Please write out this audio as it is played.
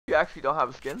actually don't have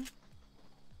a skin?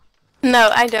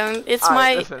 No, I don't. It's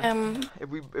my listen, if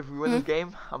we win this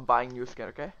game, I'm buying you a skin,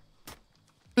 okay?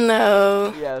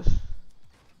 No. Yes.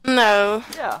 No.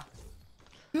 Yeah.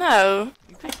 No.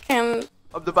 I can't.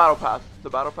 Of the battle pass. The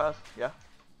battle pass. Yeah.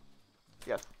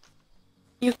 Yes.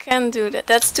 You can't do that.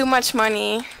 That's too much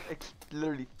money. It's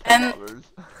literally $10.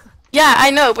 Yeah,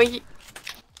 I know, but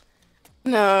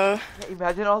no.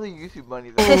 Imagine all the YouTube money.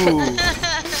 Ooh.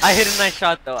 I hit a nice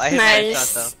shot though. I hit a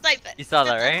nice shot though. Snipe it. You saw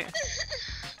that, right?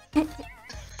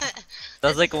 That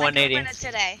was like 180.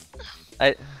 Today.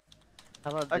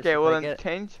 Okay, well then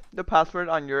change the password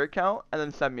on your account and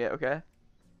then send me it, okay?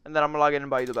 And then I'm gonna log in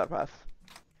and buy you the battle pass.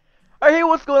 Alright, hey,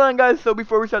 what's going on, guys? So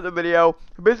before we start the video,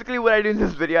 basically what I do in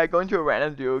this video, I go into a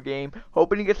random duo game,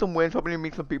 hoping to get some wins, hoping to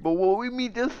meet some people. Well, we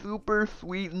meet this super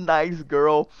sweet, nice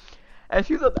girl, and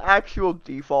she's an actual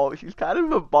default. She's kind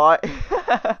of a bot,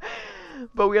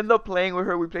 but we end up playing with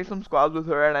her. We play some squads with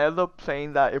her, and I end up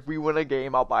saying that if we win a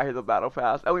game, I'll buy her the battle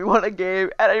pass. And we won a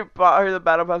game, and I bought her the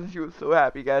battle pass, and she was so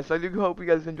happy, guys. So I do hope you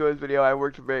guys enjoy this video. I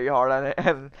worked very hard on it,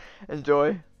 and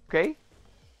enjoy. Okay?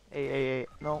 Hey,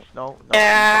 no.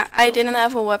 Yeah, I didn't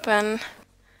have a weapon.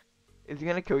 Is he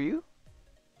gonna kill you?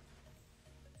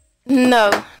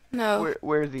 No.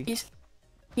 Where is he?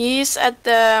 He's at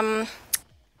the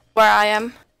where I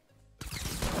am.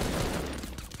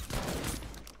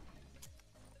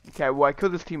 Okay, well I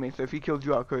killed his teammate, so if he kills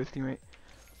you, I'll kill his teammate.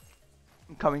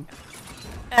 I'm coming.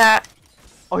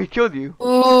 Oh, he killed you.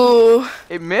 Ooh.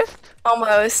 It missed?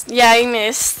 Almost. Yeah, he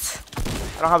missed.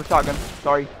 I don't have a shotgun.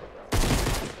 Sorry.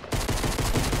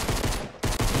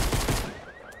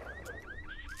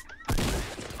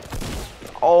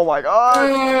 Oh my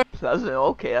god! That's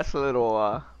okay. That's a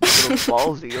little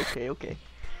ballsy. Okay.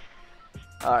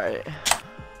 All right.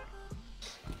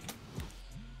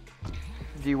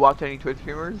 Do you watch any Twitch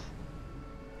streamers?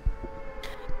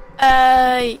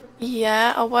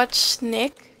 Yeah, I watch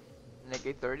Nick. Nick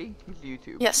 830. He's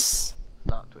YouTube. Yes.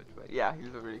 Not Twitch, but yeah,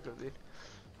 he's a really cool dude.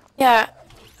 Yeah,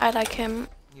 I like him,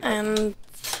 and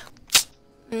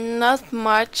not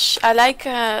much. I like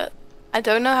I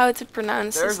don't know how to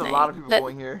pronounce his name. There's a lot of people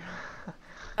going here.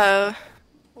 Oh,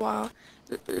 wow.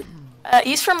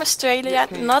 He's from Australia. Yeah,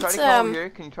 can you not try to come over here?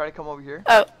 Can you try to come over here?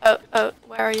 Oh,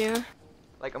 where are you?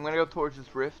 Like, I'm gonna go towards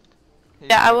this rift.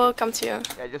 Yeah, I will come to you.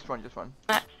 Yeah, just run.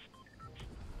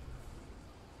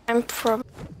 I'm probably.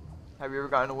 Have you ever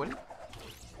gotten a win?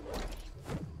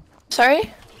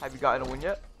 Sorry? Have you gotten a win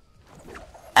yet?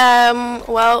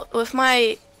 Well, with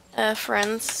my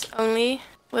friends only,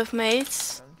 with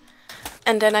mates.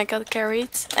 And then I got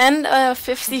carried. And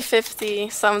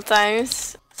 50-50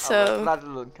 sometimes. So. Oh, that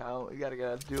doesn't count. You gotta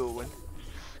get a duo win.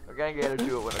 We're gonna get a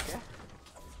duo win, okay?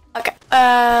 Okay.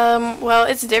 Well,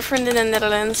 it's different in the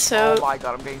Netherlands, so. Oh my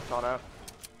god, I'm getting shot at.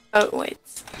 Oh wait.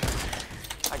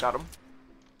 I got him.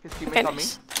 His teammate's on me.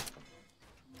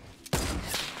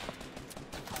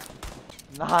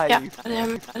 Nice. Yeah, got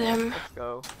him. Let's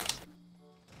go.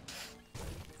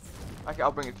 Okay,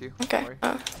 I'll bring it to you. Okay. Oh,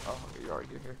 okay, you're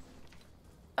already here.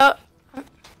 Oh.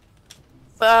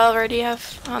 Well, I already have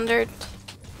 100.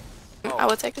 Oh. I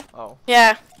will take it. Oh.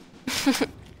 Yeah.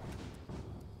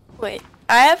 Wait,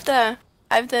 I have the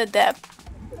dab.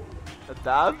 The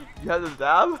dab? You have the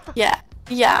dab? Yeah.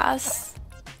 Yes.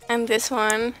 And this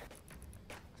one.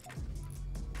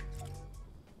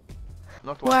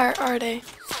 Knocked one. Where are they?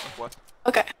 Knocked one.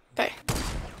 Okay.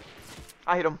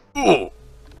 I hit him.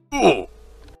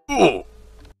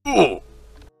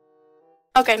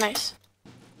 Okay, nice.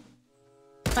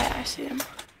 Oh, yeah, I see them.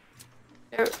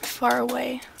 They're far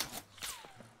away.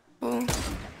 Ooh.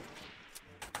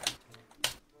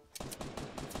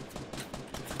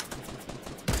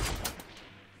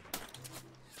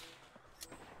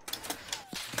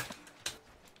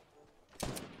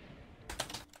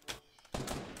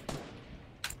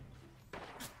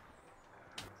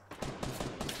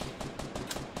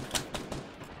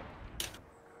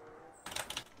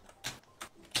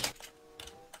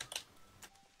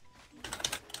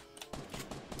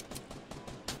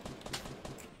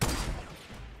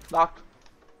 Knocked.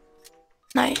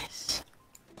 Nice.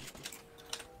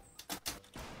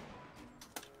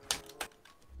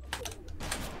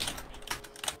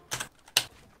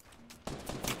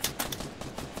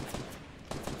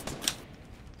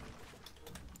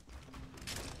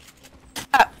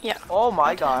 Yeah. Oh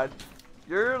my god.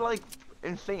 You're like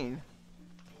insane.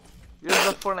 You're the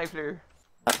best Fortnite player.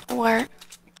 Where?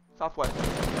 Southwest.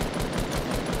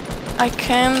 I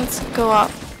can't go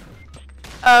up.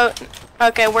 Oh,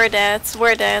 okay, we're dead. No.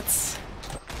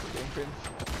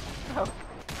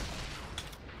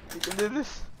 You can do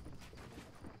this.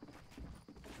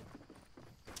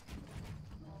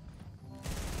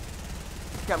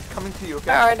 Okay, I'm coming to you, okay?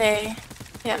 Where are they?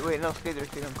 Yeah. Wait, no, stay there,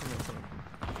 I'm coming.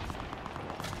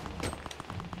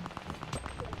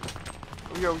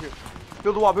 Over here.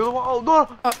 Build the wall. Oh, no!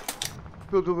 Oh.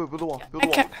 Build the wall. I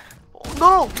can't.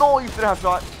 Oh, no, you didn't have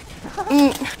shot.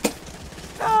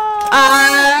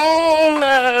 Oh,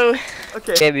 no.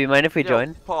 Okay. Okay, do you mind if we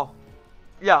join? Paul.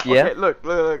 Yeah, Yeah? okay,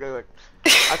 look.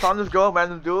 I found this girl,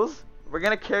 random duels. We're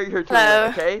gonna carry her to Hello.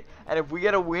 win, okay? And if we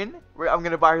get a win, I'm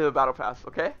gonna buy her the battle pass,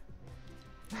 okay?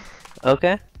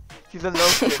 Okay. She's a no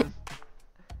skin.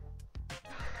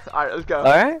 Alright, let's go.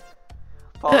 Alright.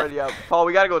 Paul, ready up. Paul,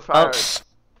 we gotta go try her.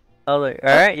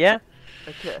 Alright, yeah.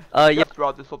 Okay. Yeah. You have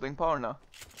throughout this whole thing, Paul, or no?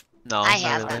 No, I not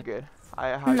have really. Okay, good.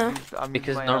 No. I'm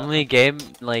Because my, normally game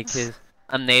like is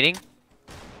I'm nading.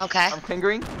 Okay. I'm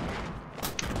fingering.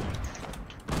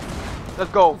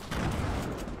 Let's go.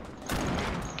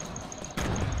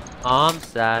 Oh, I'm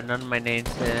sad. None of my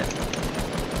nades hit.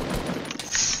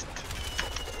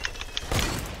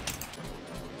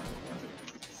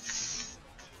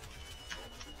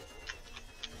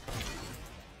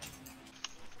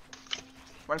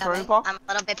 Run for me, Paul. I'm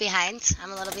a little bit behind.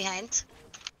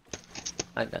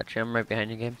 I got you. I'm right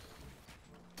behind you, game.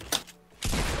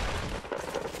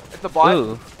 It's a bot.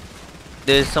 Ooh.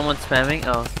 There's someone spamming.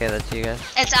 Oh, okay, that's you guys.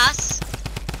 It's us.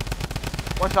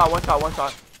 One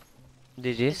shot.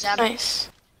 Good GG's. job. Nice.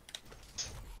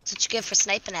 That's what you get for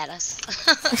sniping at us.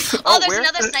 Oh, oh, there's where?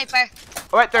 another sniper.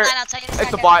 Oh, right there. Hold on, I'll tell you in a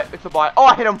It's a second. bot. Oh,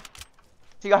 I hit him.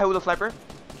 He got hit with a sniper.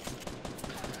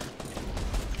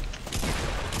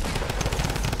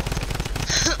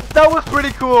 That was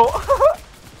pretty cool.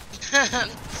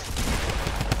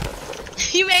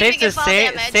 You made me get fall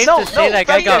damage. Safe to say that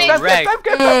guy got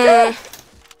wrecked.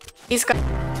 He's got.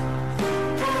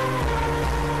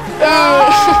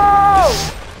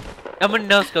 Oh! I'm gonna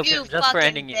no scope You him just for fucking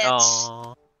ending it. bitch.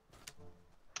 Oh.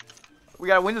 We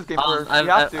gotta win this game first. I We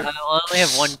have to. only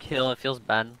have one kill. It feels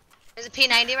bad. There's a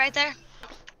P90 right there.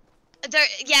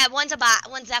 Yeah, one's a bot.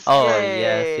 One's definitely. Oh Yay.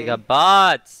 yes, he got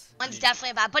bots. One's definitely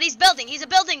a bot, but he's building. He's a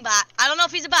building bot. I don't know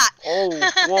if he's a bot.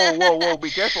 Oh, whoa, be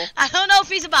careful. I don't know if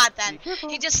he's a bot then. Be careful.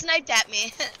 He just sniped at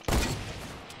me.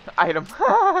 I hit him.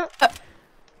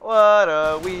 What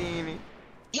a weenie.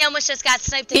 He almost just got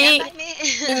sniped again by me.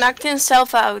 He knocked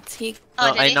himself out. He Oh,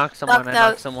 No, did I he? knocked someone. Knocked I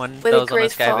knocked out someone with that a was on a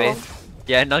great sky fall. base.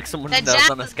 Yeah, I knocked someone The that was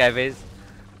on a jack- sky base.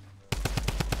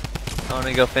 I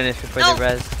wanna go finish before No. they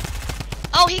res.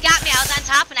 Oh, he got me. I was on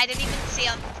top and I didn't even see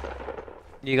him.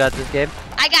 You got this, Gabe?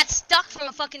 I got stuck from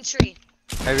a fucking tree.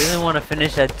 I really want to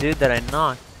finish that dude that I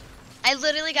knocked. I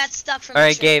literally got stuck from a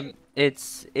Alright, tree. Gabe.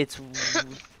 It's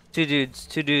two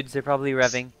dudes. They're probably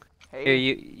revving. Hey, Here,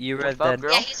 you rev what's up, dead.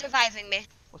 girl? Yeah, he's reviving me.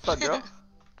 What's up, girl? How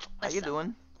What's you up?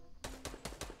 doing?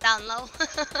 Down low.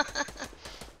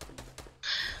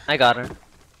 I got her.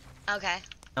 Okay.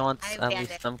 I want I at bandit.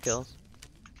 least some kills.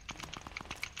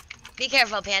 Be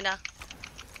careful, Panda.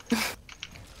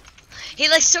 He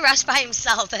likes to rush by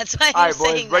himself. That's why Alright, he's boys,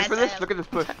 saying ready that for to this? him. Look at this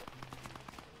push.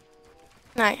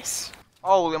 nice.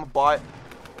 Oh, I'm a bot.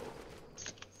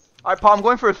 Alright, Paul, I'm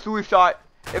going for a suicide shot.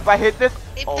 If I hit this.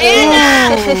 Oh.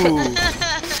 Panda!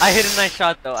 I hit a nice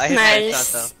shot though. I hit a nice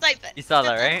Nice. shot though. Snipe it. You saw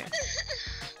that, right?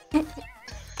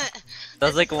 That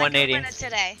was like a This is 180. winner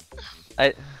today.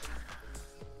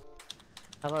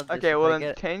 How about this? Okay, if well I then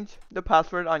get- change the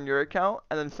password on your account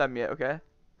and then send me it, okay?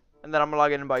 And then I'm gonna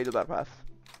log in and buy you the battle pass.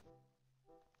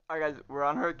 Alright guys, we're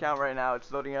on her account right now.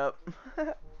 It's loading up.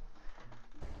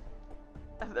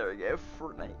 There we go,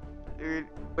 Fortnite. Dude,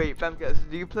 wait, Femke,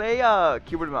 do you play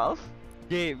keyboard and mouse?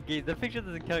 Gabe, the picture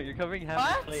doesn't count. You're covering half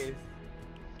What? the place. Do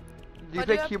you What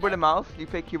play do I keyboard play? and mouse? Do you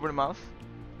play keyboard and mouse?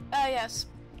 Yes.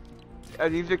 Are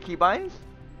these your keybinds?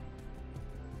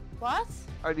 What?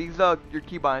 Are these your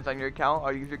keybinds on your account?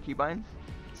 Are these your keybinds?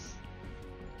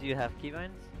 Do you have keybinds?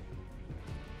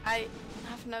 I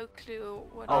have no clue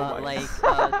what. Oh it my is.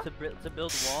 Like to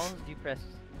build walls,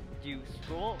 do you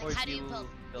scroll or How do do you you build?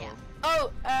 build? Yeah.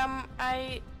 Oh,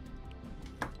 I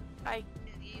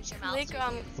You use your mouse click or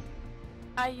on. use-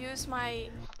 I use my.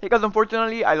 Hey guys,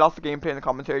 unfortunately, I lost the gameplay and the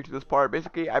commentary to this part.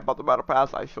 Basically, I bought the battle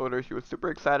pass, I showed her, she was super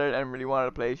excited and really wanted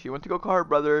to play. She went to go call her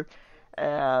brother,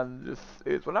 and this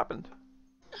is what happened.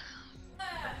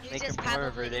 You Make just her more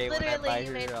of her probably day when I literally buy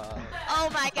you made. her. Oh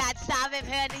my God! Stop it,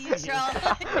 Panda! You troll.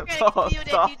 You're Oh, gonna mute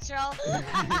stop. it, you troll.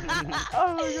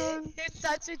 Oh my God. You're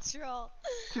such a troll.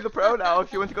 She's a pro now,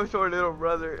 she went to go show her little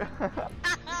brother.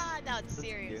 Now it's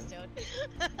serious, dude.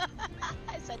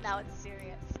 I said now it's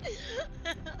serious.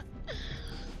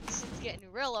 Shit's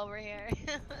getting real over here.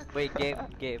 Wait,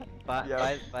 Gabe, buy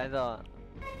Yeah.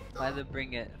 the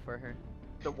bring it for her.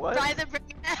 The what? Try the bring.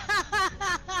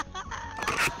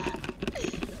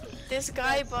 This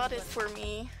guy bought it for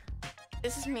me.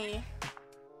 This is me.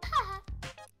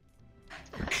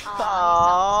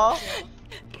 Aww.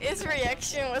 His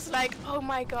reaction was like, oh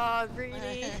my god,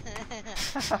 really?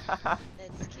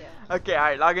 That's cute. Okay,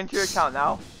 alright, log into your account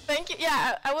now. Thank you.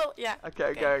 Yeah, I will. Yeah. Okay,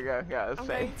 okay. Yeah, Okay.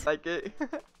 same. Like it.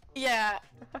 Yeah,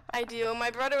 I do.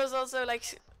 My brother was also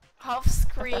like half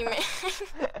screaming.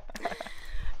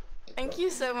 Thank you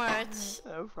so much.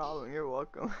 No problem, you're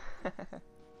welcome.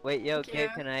 Wait, yo, Thank okay, you.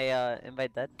 can I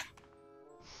invite that?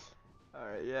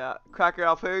 Alright, yeah. Cracker,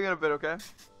 I'll play you in a bit, okay?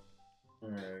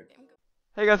 Alright.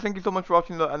 Hey guys, thank you so much for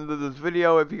watching the end of this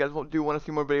video. If you guys do want to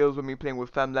see more videos with me playing with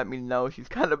Fem, let me know. She's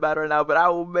kind of bad right now, but I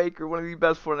will make her one of the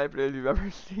best Fortnite videos you've ever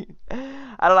seen. I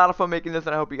had a lot of fun making this,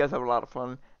 and I hope you guys have a lot of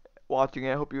fun watching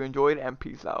it. I hope you enjoyed, and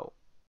peace out.